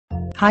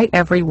Hi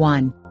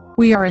everyone.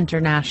 We are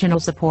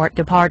International Support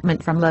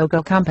Department from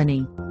Logo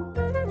Company.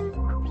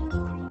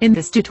 In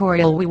this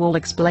tutorial we will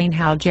explain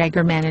how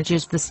Jaeger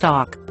manages the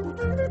stock.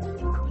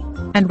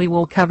 And we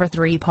will cover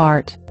 3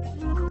 parts.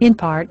 In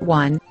Part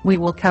 1, we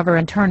will cover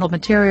internal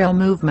material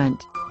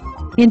movement.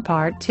 In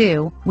Part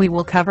 2, we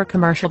will cover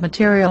commercial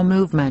material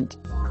movement.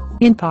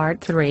 In Part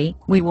 3,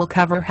 we will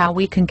cover how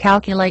we can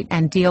calculate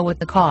and deal with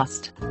the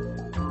cost.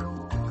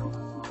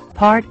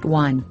 Part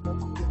 1.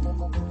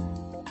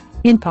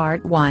 In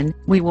Part 1,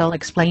 we will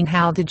explain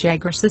how the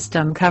Jaeger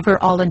system cover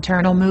all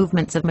internal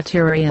movements of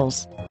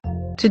materials.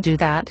 To do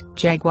that,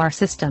 Jaguar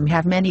system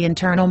have many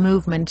internal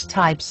movement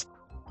types.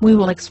 We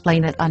will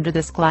explain it under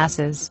this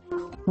classes.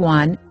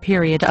 1.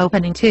 Period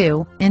opening.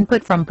 2.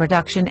 Input from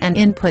production and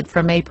input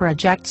from a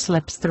project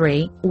slips.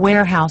 3.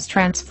 Warehouse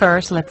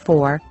transfer slip.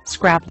 4.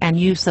 Scrap and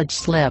usage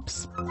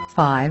slips.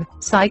 5.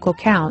 Cycle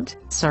count,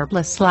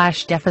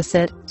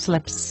 surplus/deficit,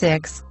 slips.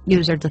 6.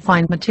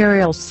 User-defined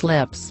materials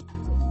slips.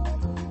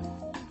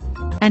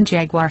 And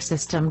Jaguar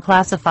system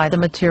classify the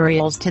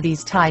materials to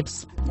these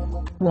types.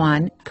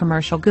 1.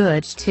 Commercial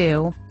goods.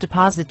 2.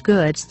 Deposit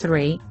goods.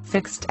 3.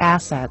 Fixed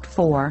asset.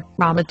 4.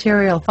 Raw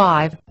material.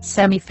 5.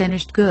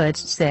 Semi-finished goods.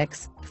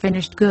 6.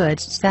 Finished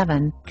goods.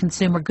 7.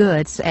 Consumer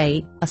goods.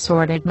 8.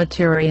 Assorted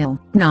material.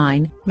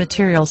 9.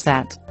 Material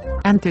set.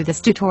 And through this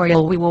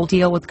tutorial we will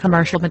deal with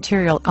commercial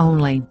material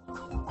only.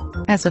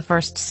 As a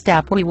first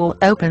step we will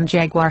open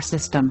Jaguar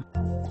system.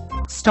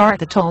 Start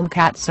the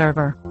Tomcat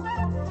server.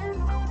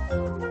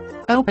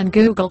 Open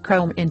Google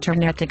Chrome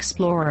Internet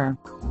Explorer.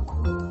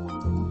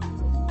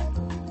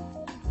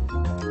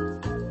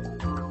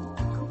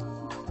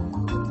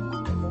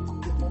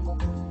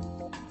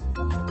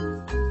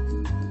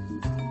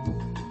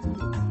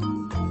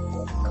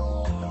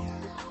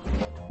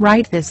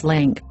 Write this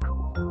link.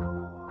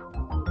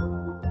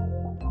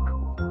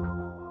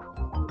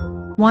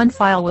 One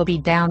file will be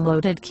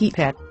downloaded. Keep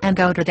it, and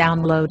go to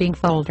downloading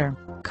folder.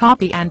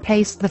 Copy and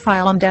paste the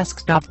file on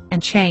desktop,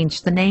 and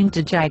change the name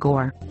to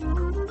Jaguar.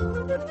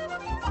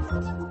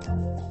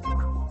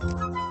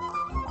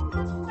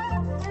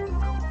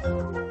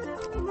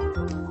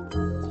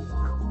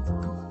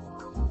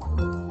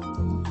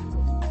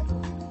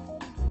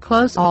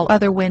 Close all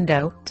other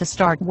window to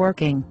start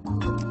working.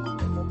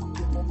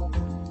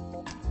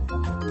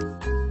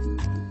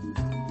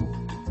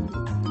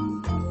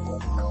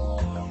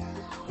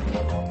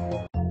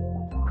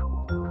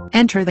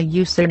 Enter the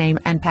username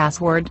and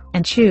password,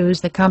 and choose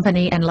the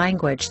company and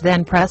language,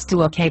 then press the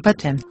OK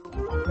button.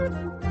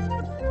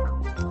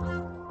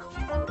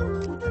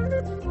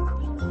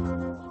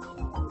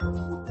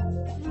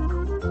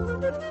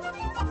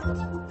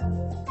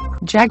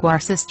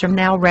 Jaguar system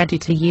now ready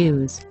to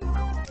use.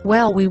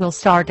 Well, we will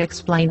start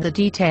explain the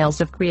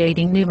details of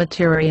creating new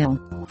material.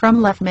 From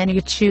left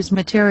menu choose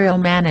material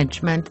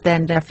management,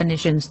 then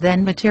definitions,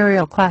 then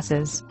material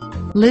classes.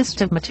 List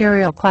of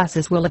material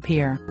classes will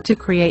appear. To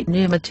create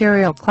new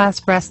material class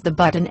press the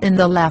button in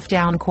the left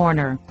down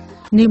corner.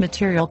 New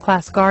material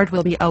class card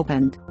will be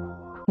opened.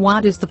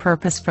 What is the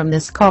purpose from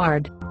this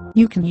card?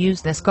 You can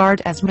use this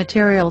card as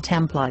material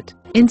template.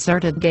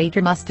 Inserted data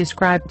must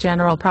describe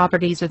general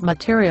properties of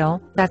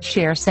material that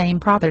share same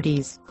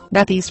properties.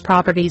 That these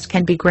properties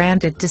can be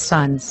granted to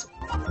sons.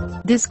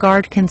 This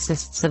card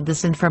consists of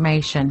this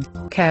information: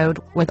 code,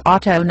 with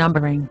auto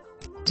numbering.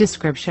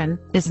 Description,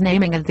 is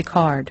naming of the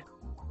card.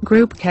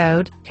 Group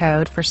code,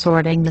 code for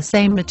sorting the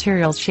same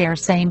materials share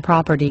same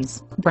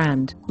properties.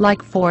 Brand,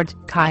 like Ford,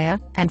 Kia,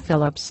 and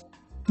Philips.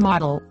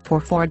 Model, for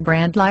Ford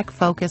brand like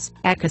Focus,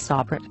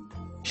 Ecosoprit.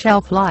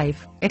 Shelf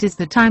life, it is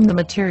the time the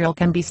material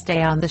can be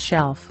stay on the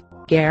shelf.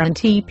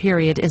 Guarantee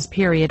period is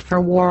period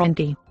for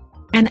warranty.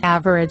 An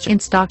average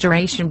in-stock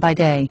duration by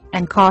day,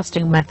 and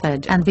costing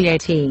method and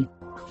VAT.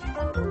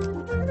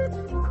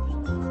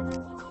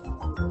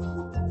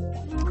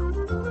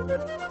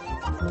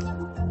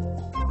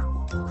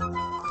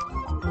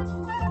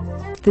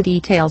 The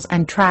details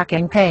and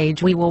tracking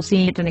page we will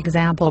see it an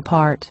example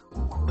part.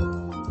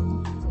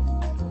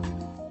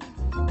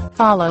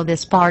 Follow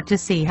this part to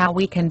see how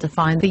we can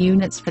define the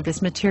units for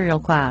this material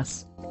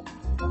class.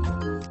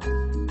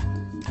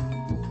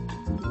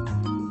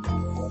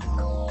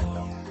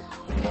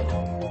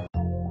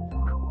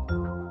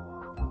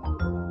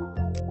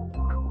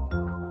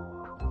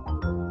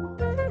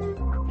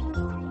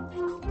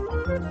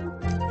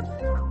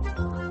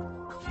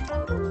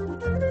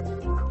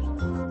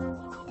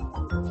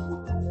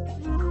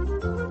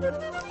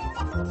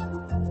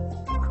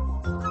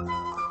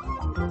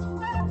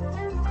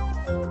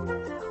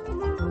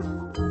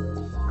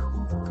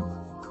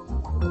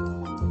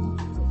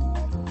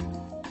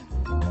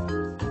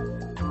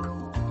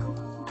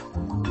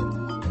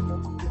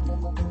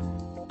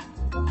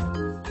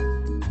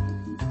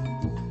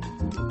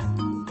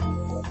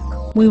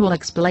 We will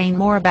explain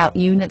more about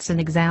units in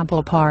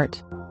example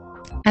part.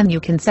 And you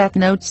can set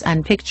notes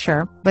and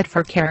picture, but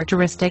for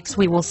characteristics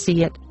we will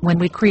see it when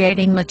we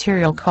creating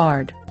material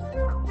card.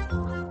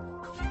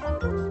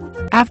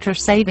 After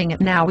saving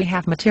it, now we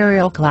have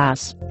material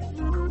class.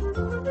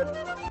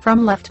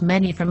 From left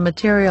menu from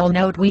material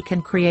node we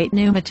can create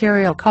new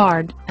material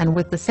card, and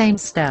with the same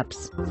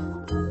steps.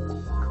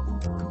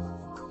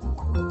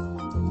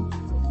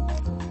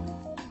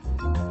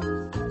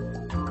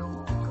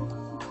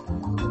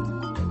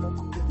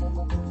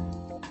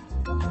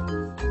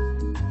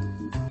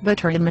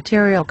 But in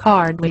material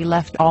card we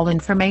left all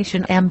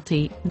information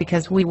empty,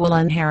 because we will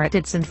inherit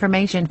its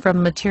information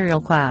from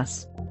material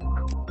class.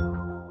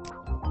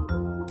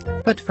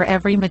 But for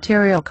every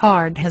material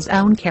card has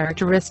own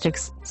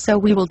characteristics, so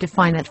we will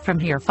define it from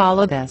here.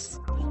 Follow this.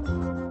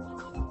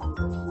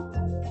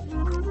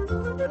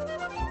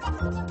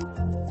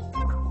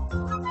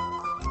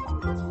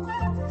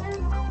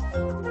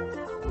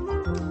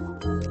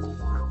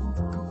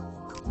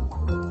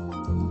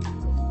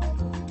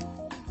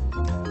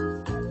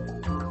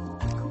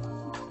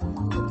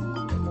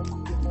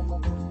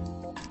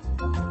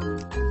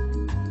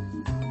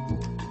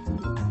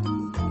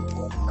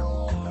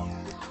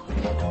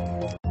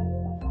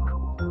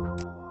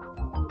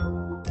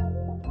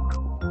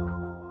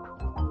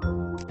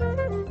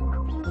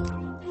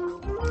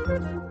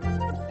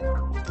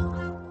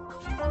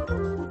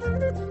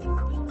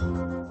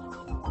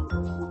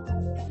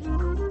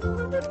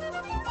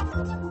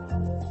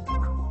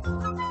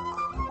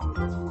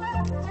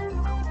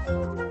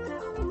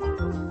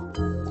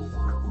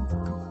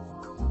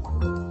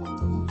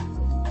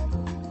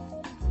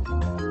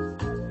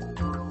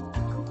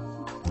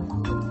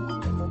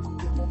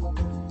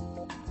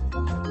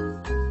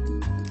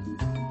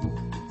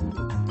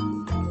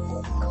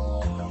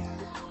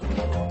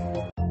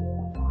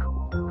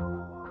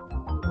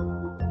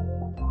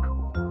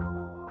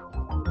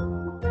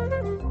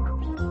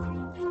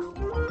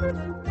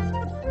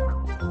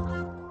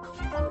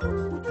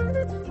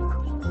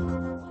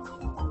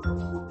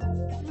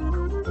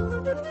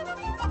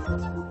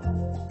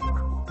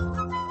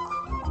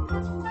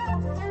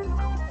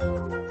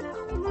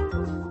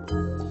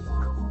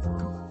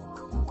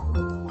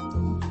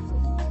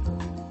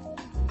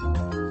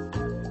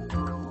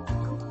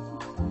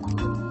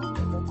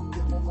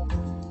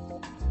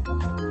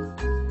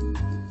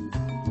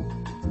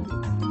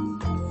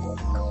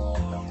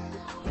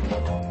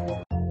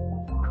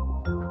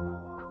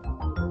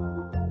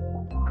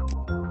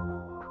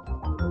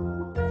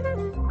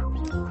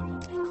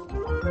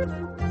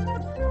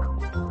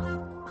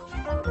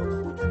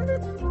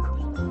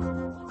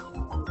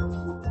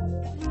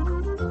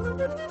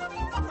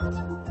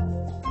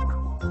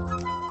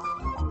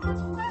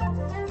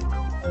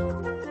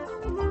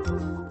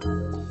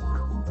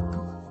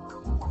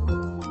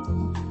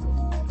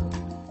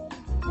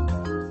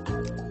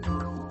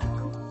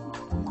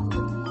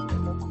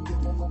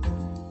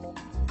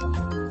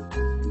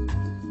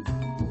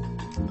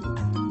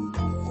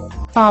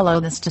 Follow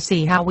this to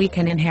see how we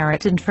can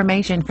inherit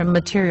information from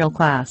material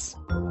class.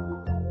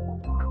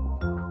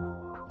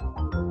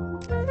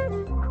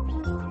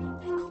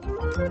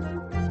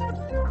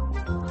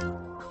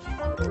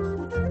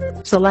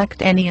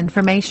 Select any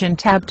information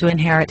tab to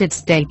inherit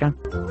its data.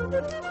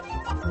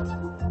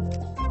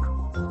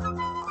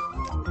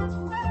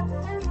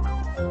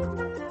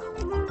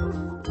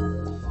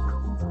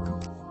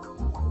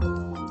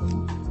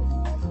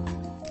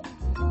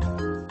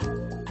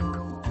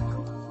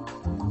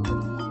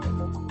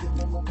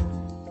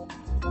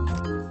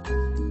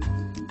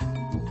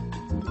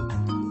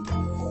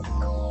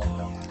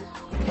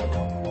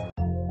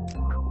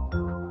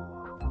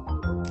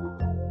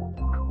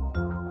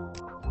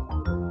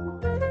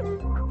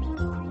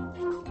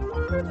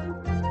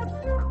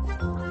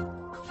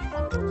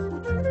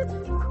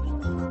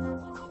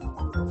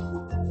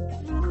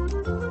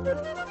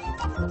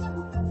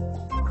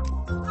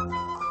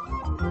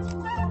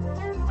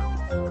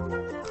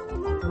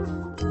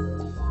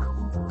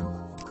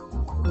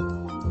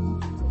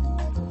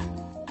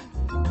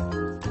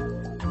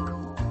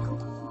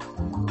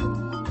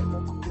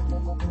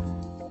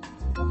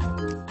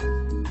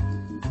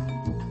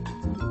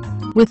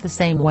 With the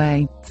same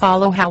way,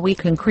 follow how we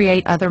can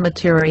create other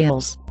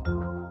materials.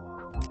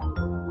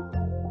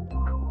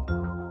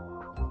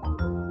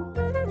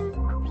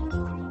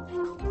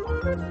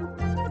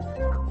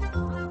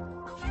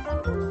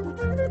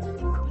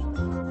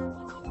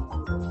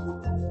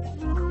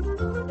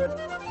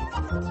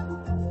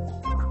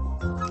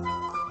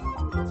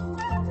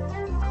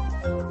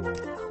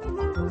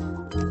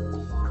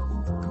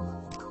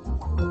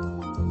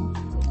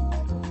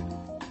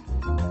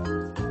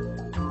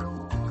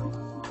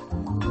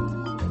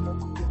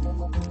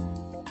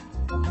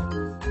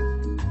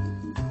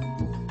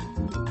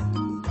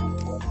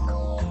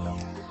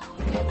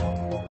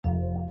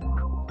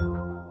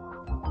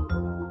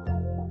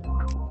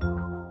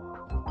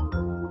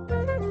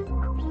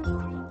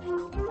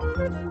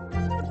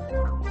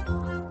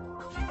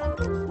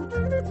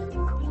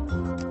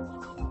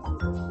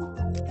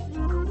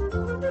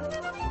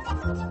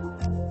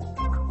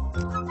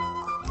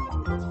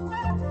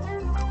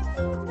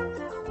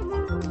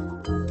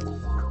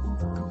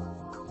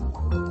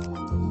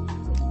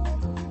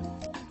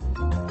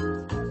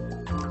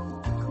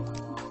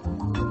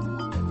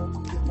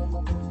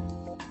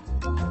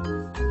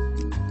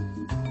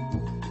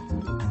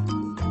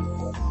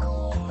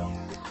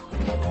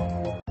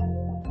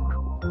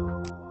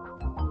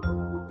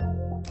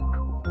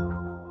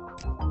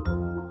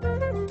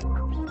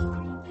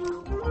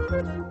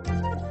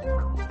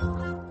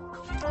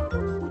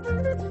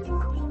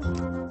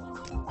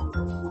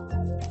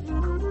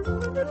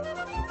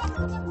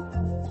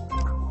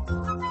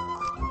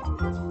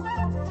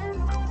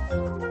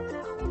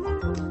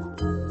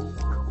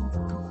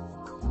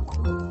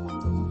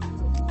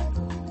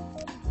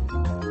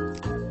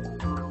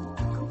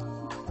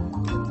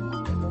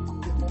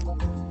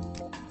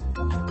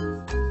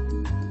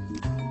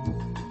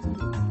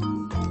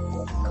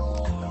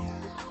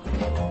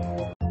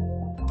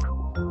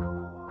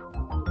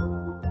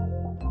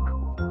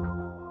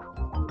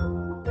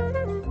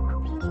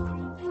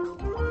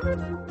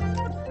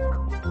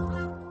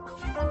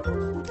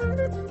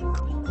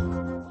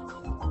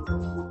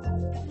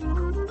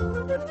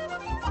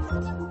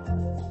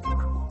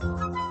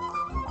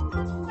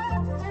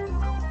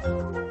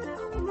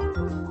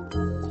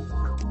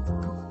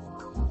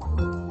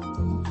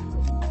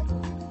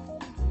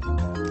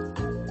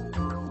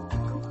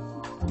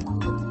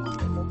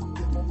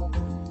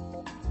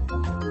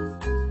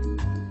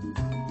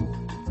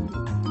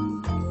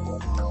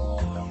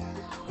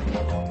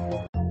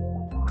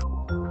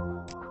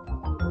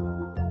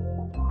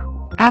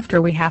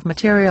 After we have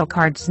material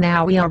cards,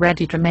 now we are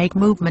ready to make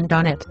movement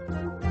on it.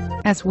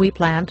 As we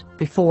planned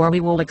before, we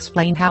will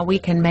explain how we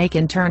can make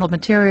internal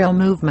material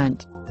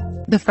movement.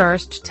 The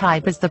first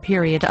type is the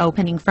period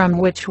opening, from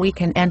which we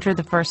can enter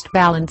the first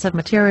balance of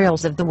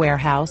materials of the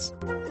warehouse.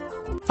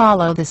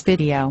 Follow this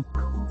video.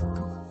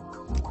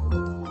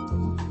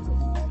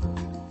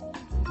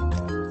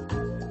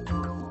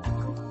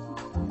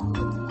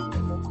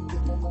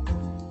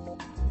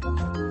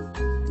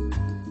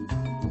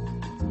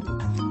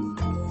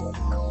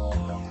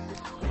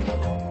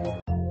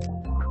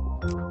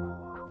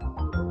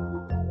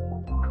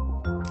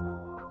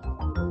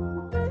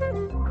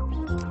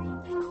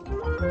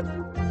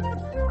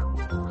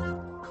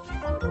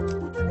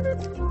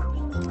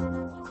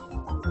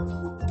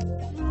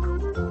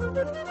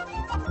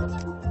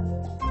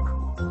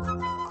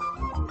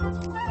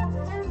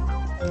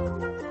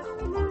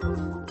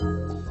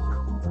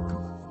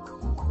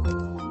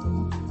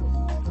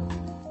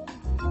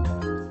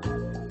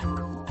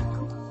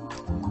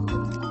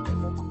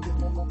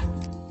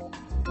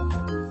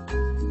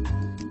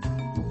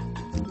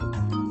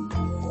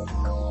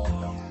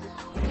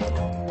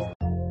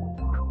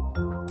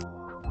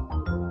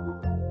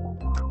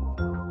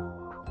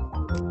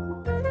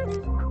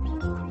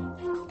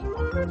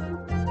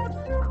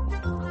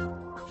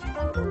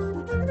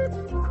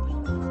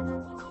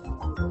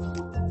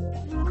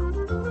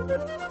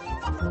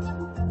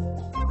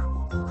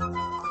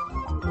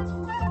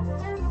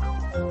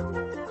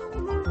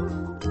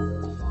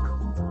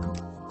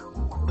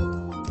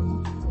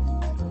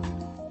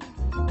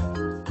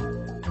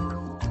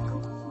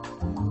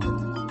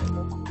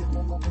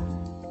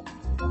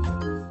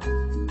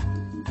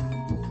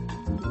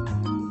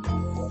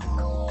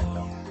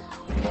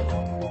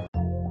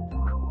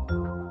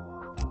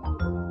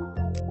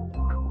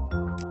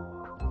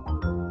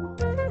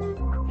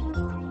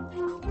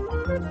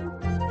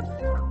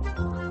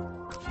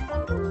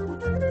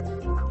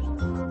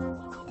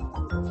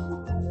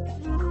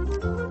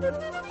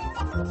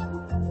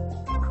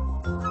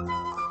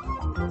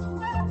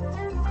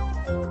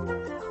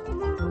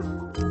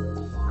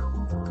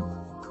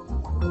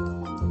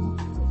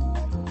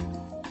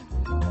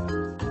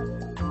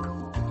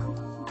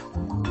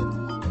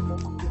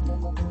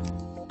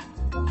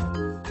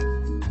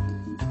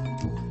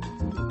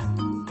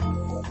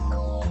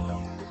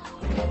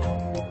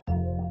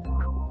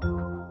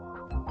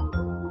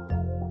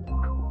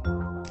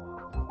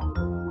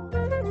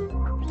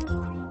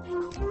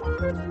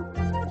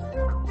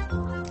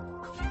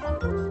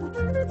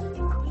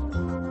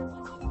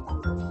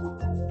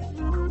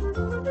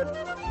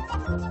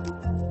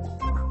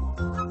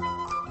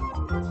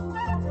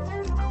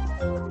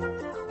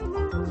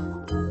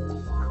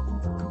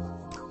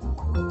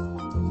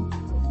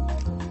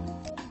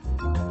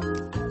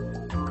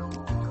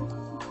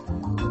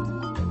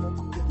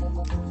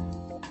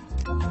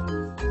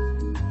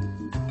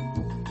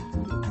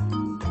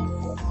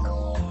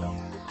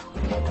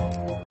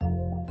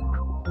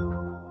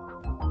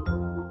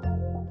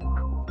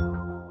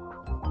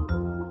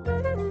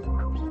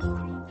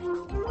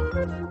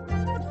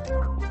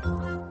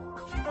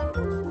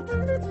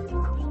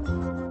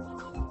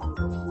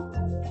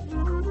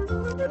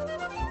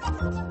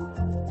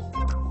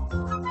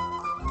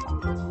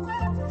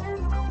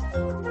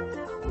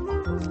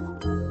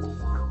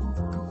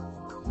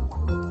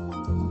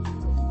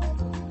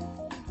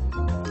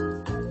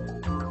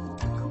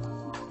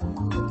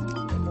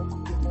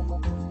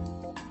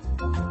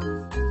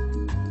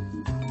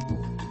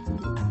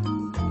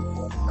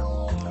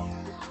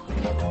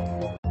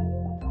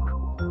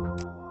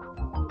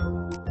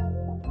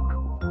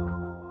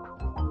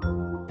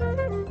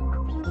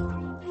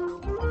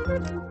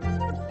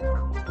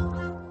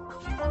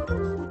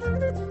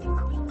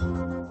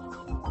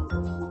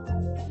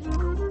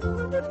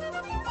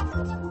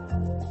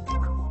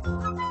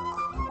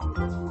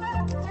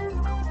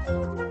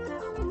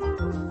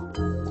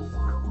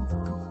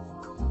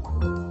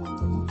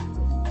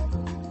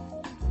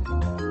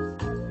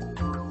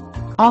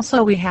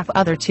 Also, we have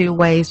other two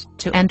ways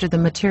to enter the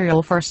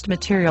material. First,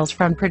 materials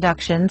from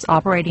productions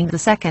operating. The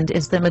second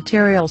is the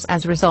materials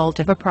as result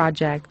of a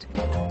project.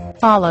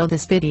 Follow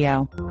this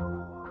video.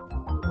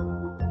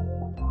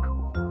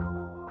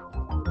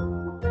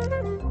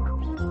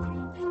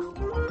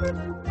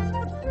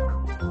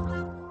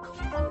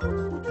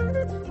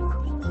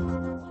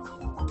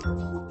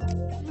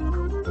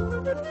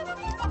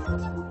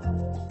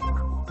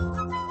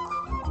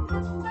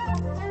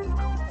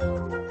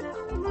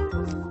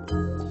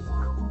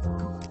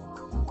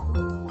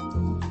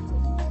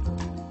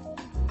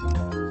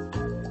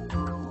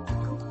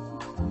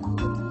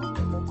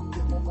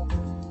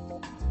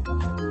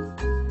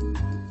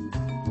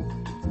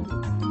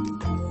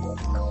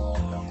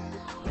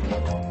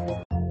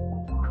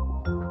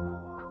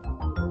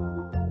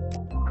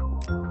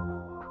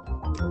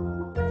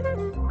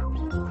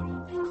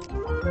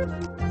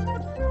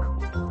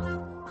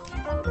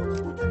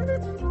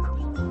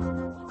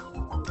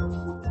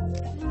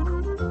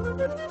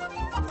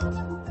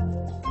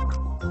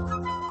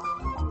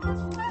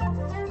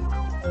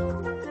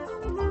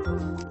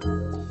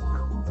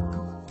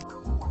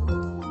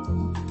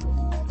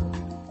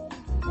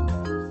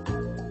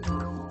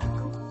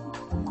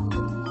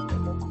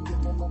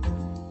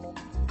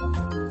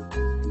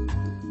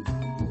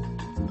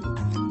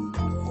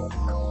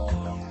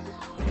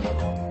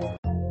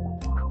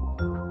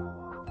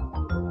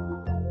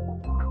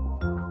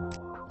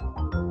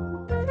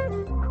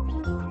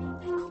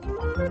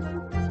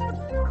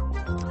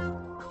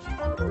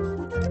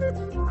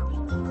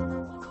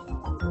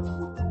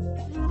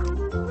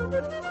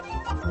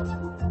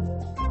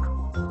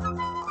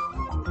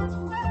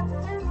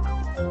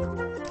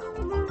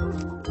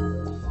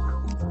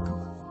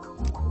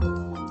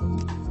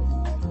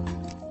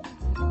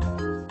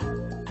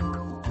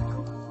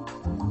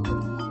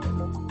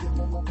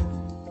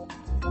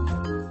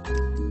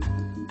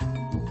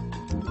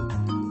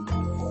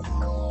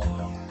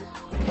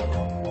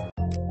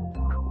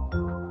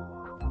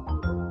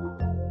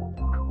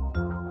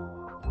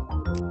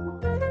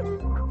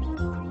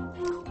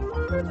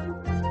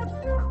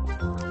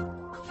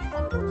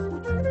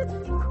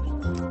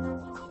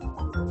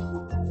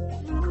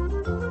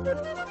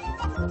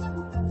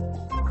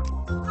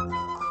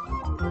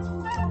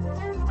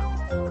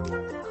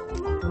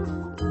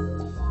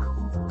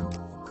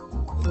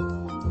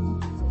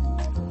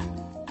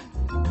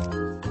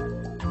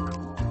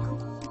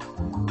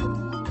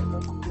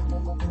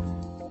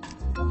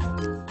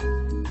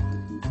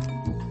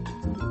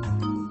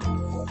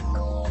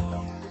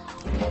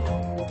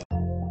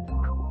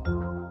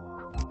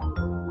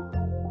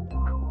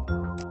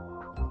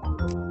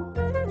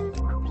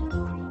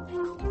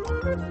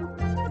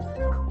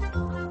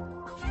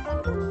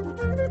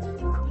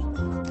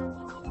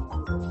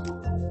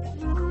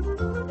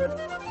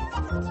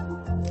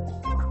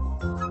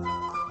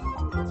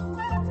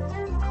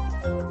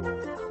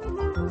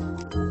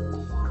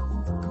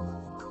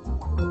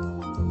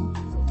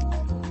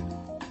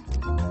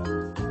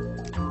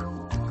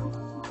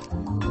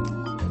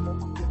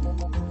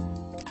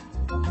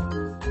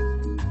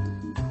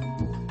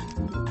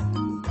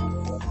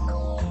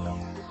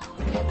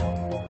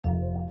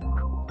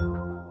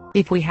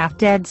 If we have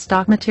dead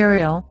stock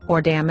material,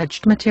 or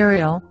damaged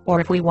material,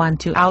 or if we want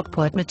to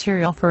output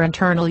material for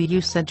internal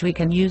usage, we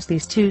can use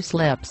these two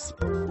slips.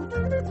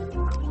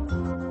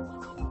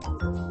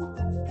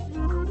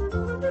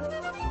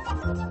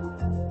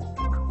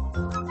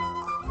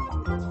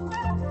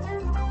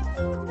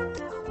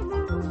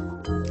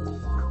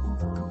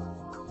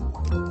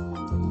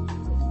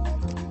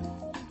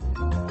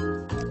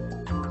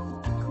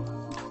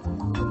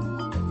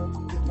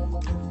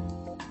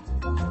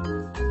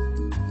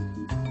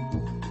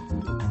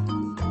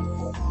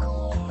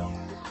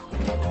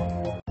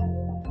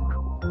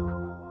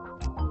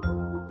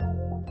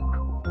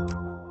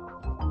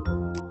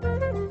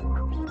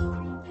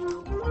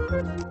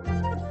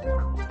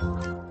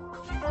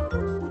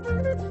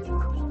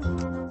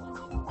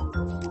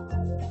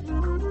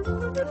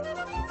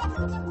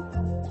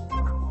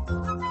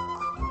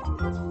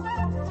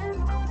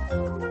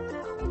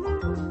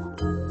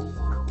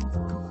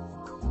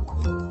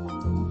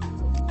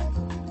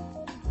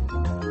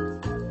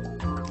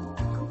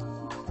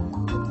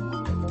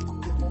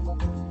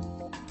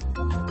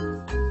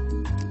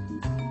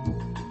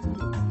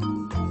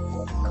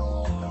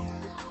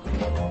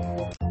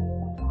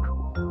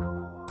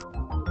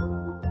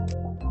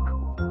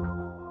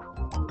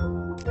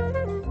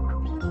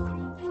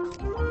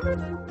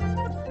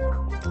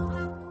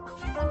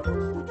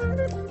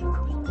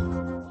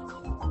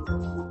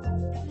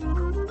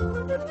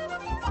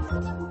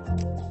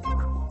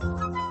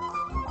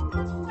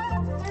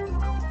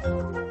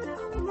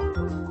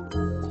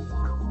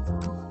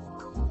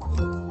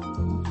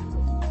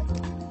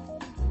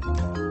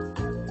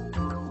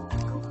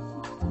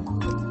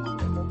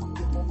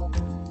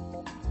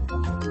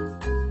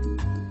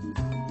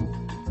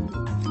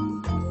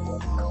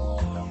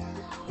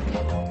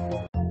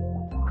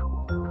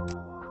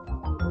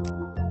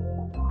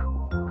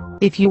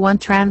 If you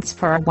want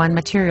transfer one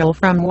material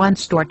from one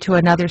store to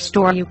another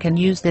store, you can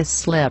use this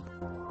slip.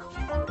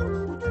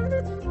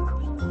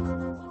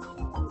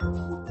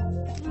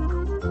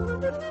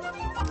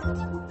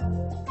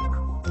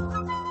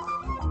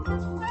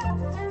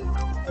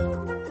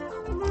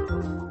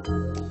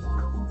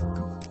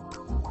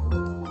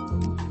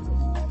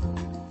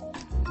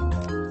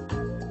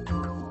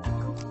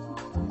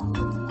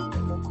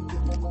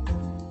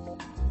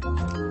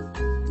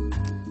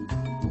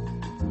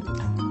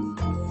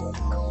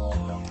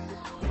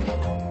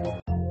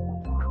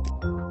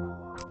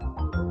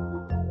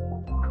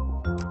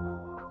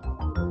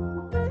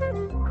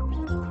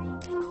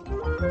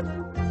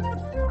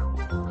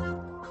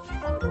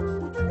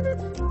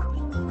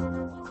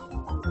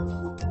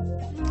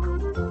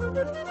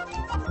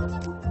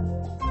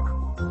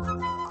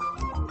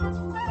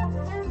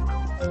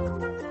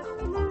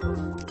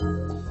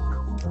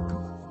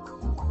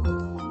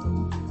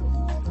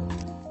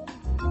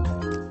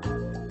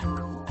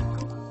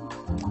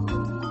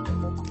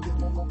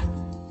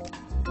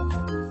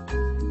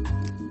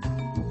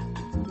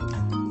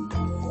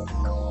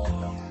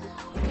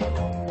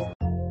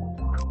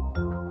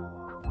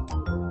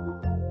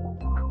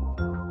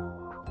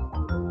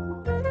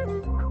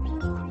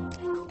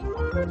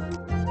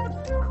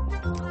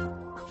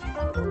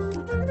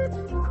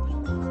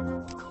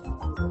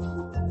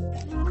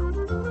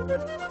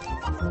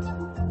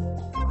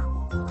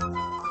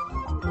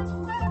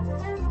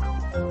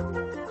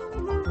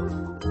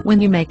 When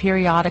you make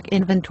periodic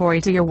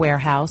inventory to your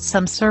warehouse,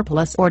 some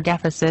surplus or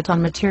deficit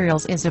on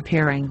materials is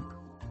appearing.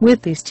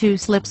 With these two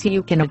slips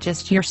you can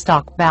adjust your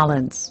stock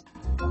balance.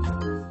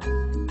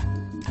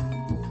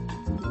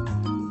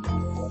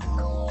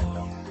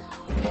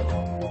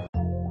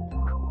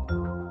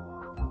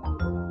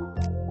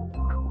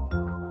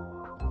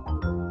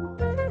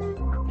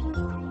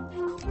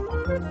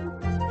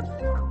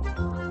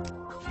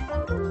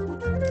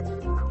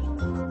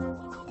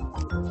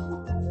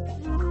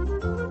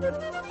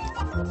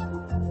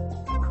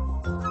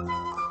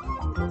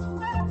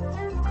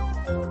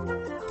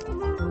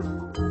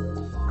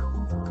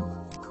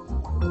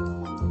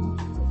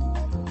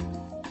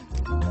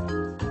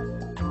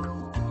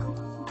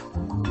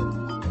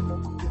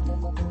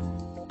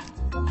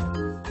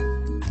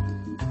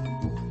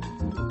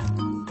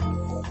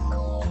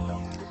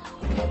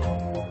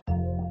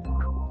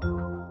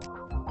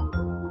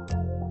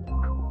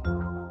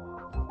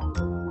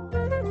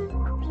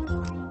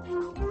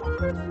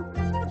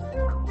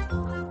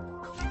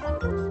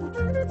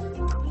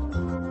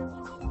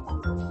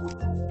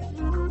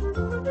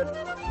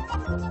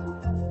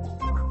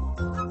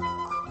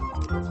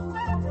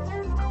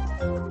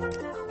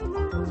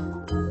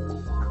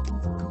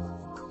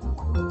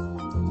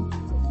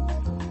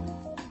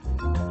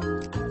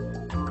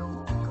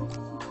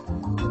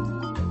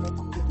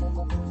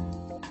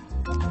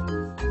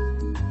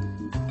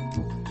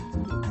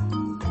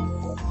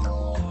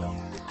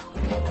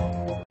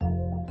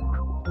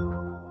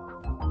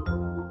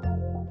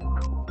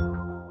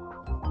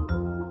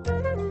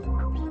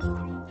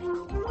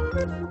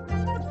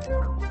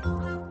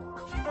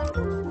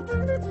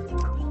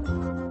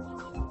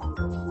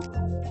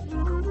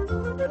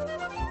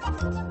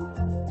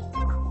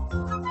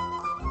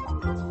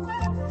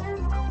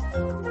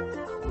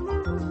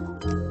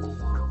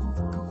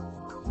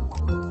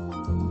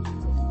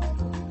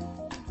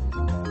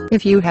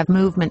 If you have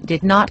movement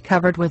did not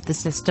covered with the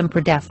system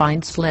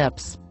predefined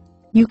slips,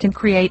 you can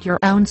create your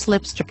own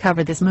slips to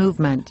cover this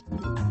movement.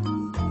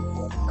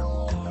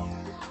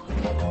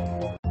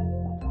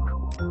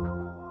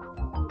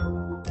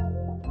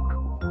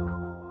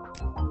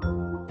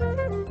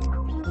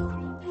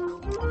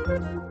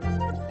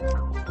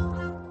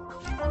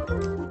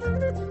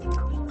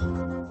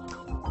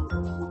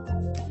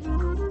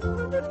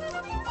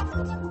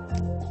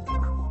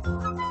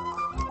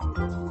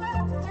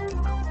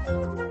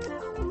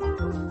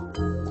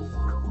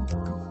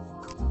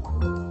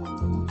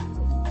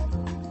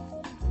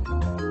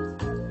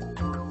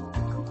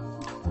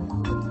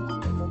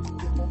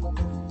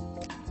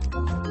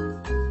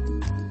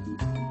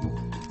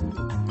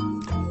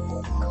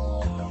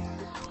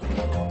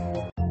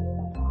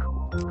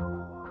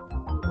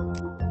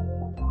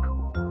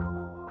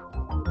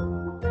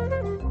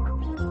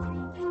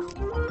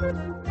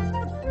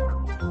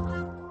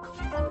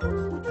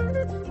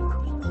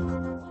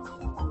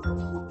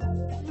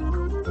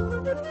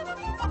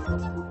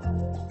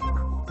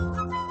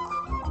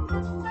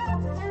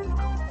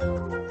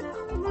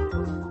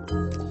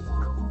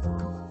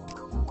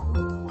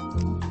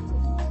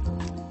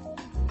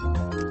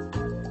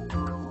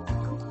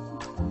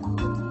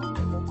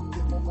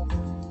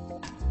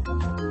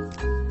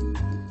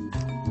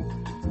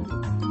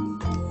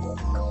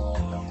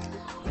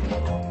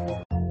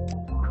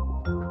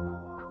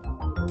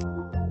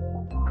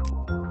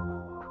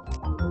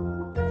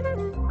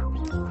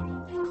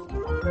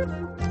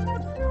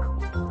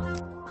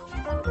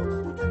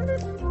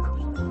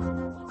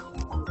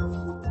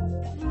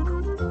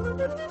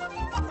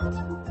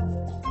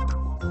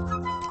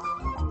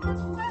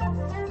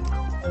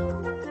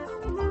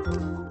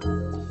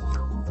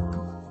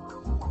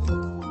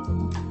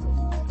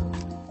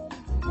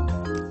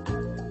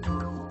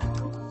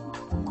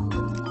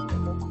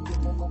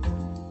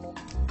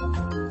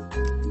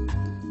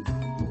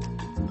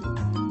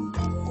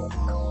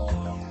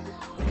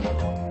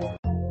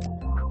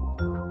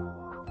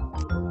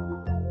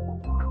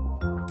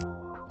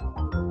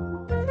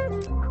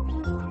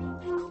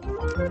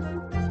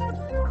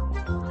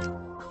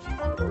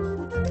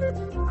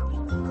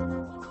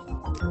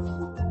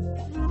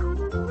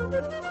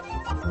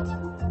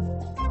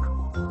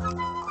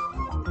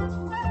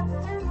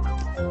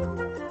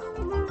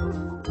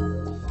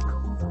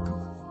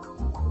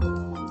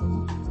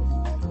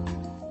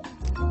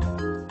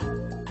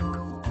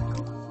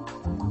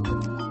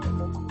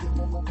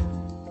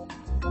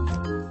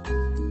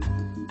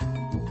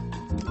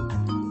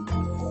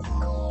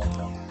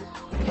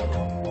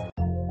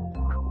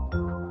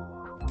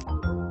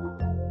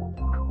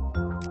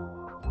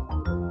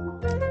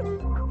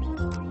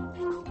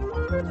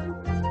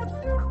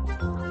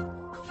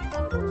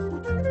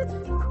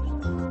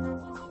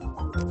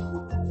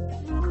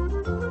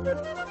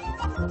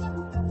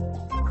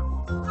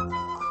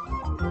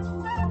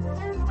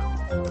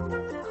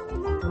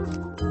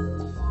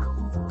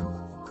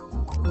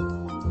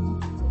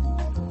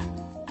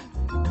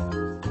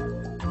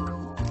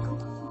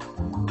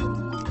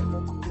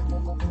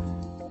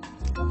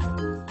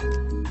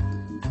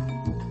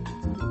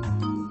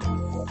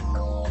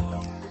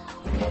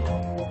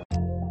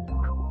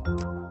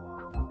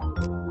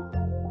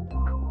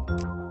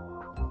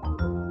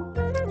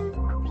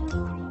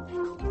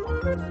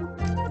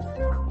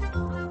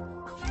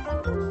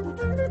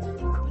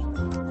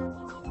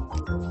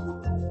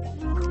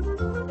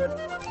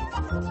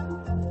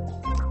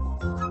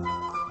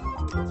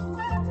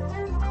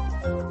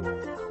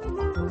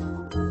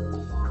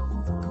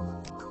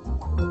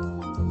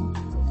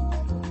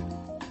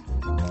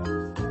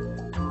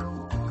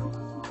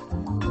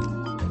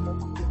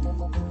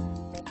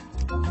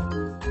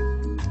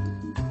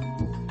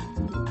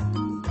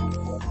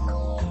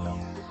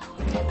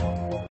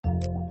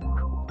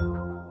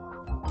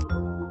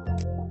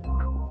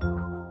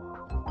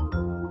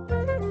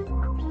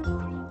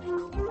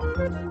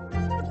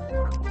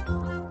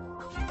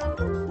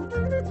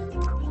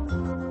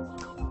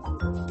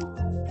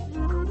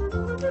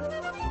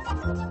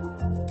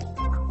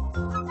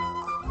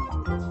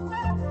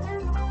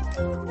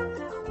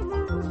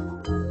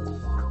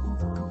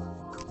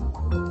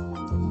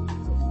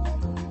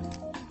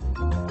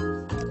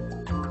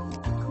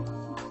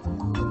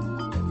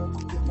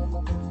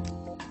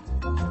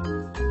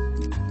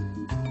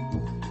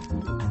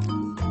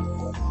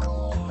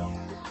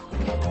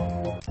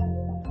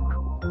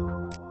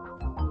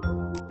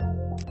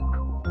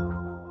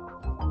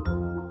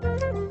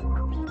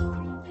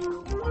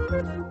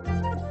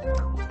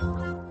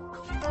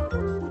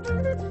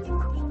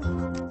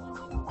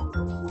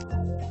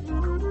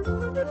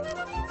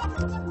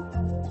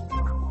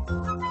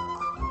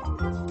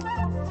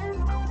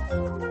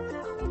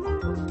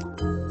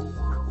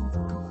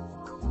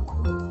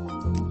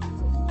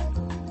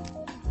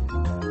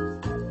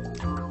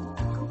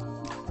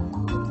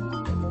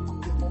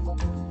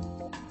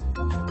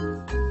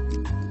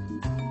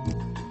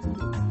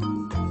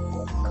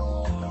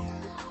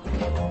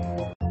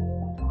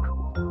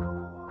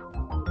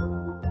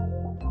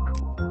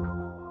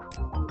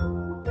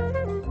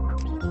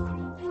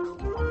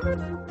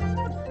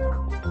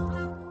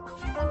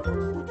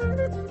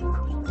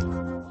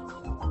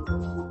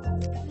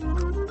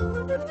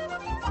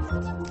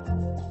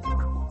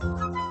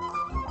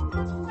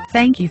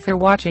 Thank you for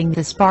watching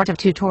this part of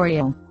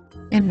tutorial.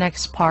 In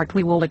next part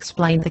we will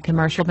explain the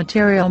commercial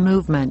material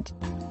movement.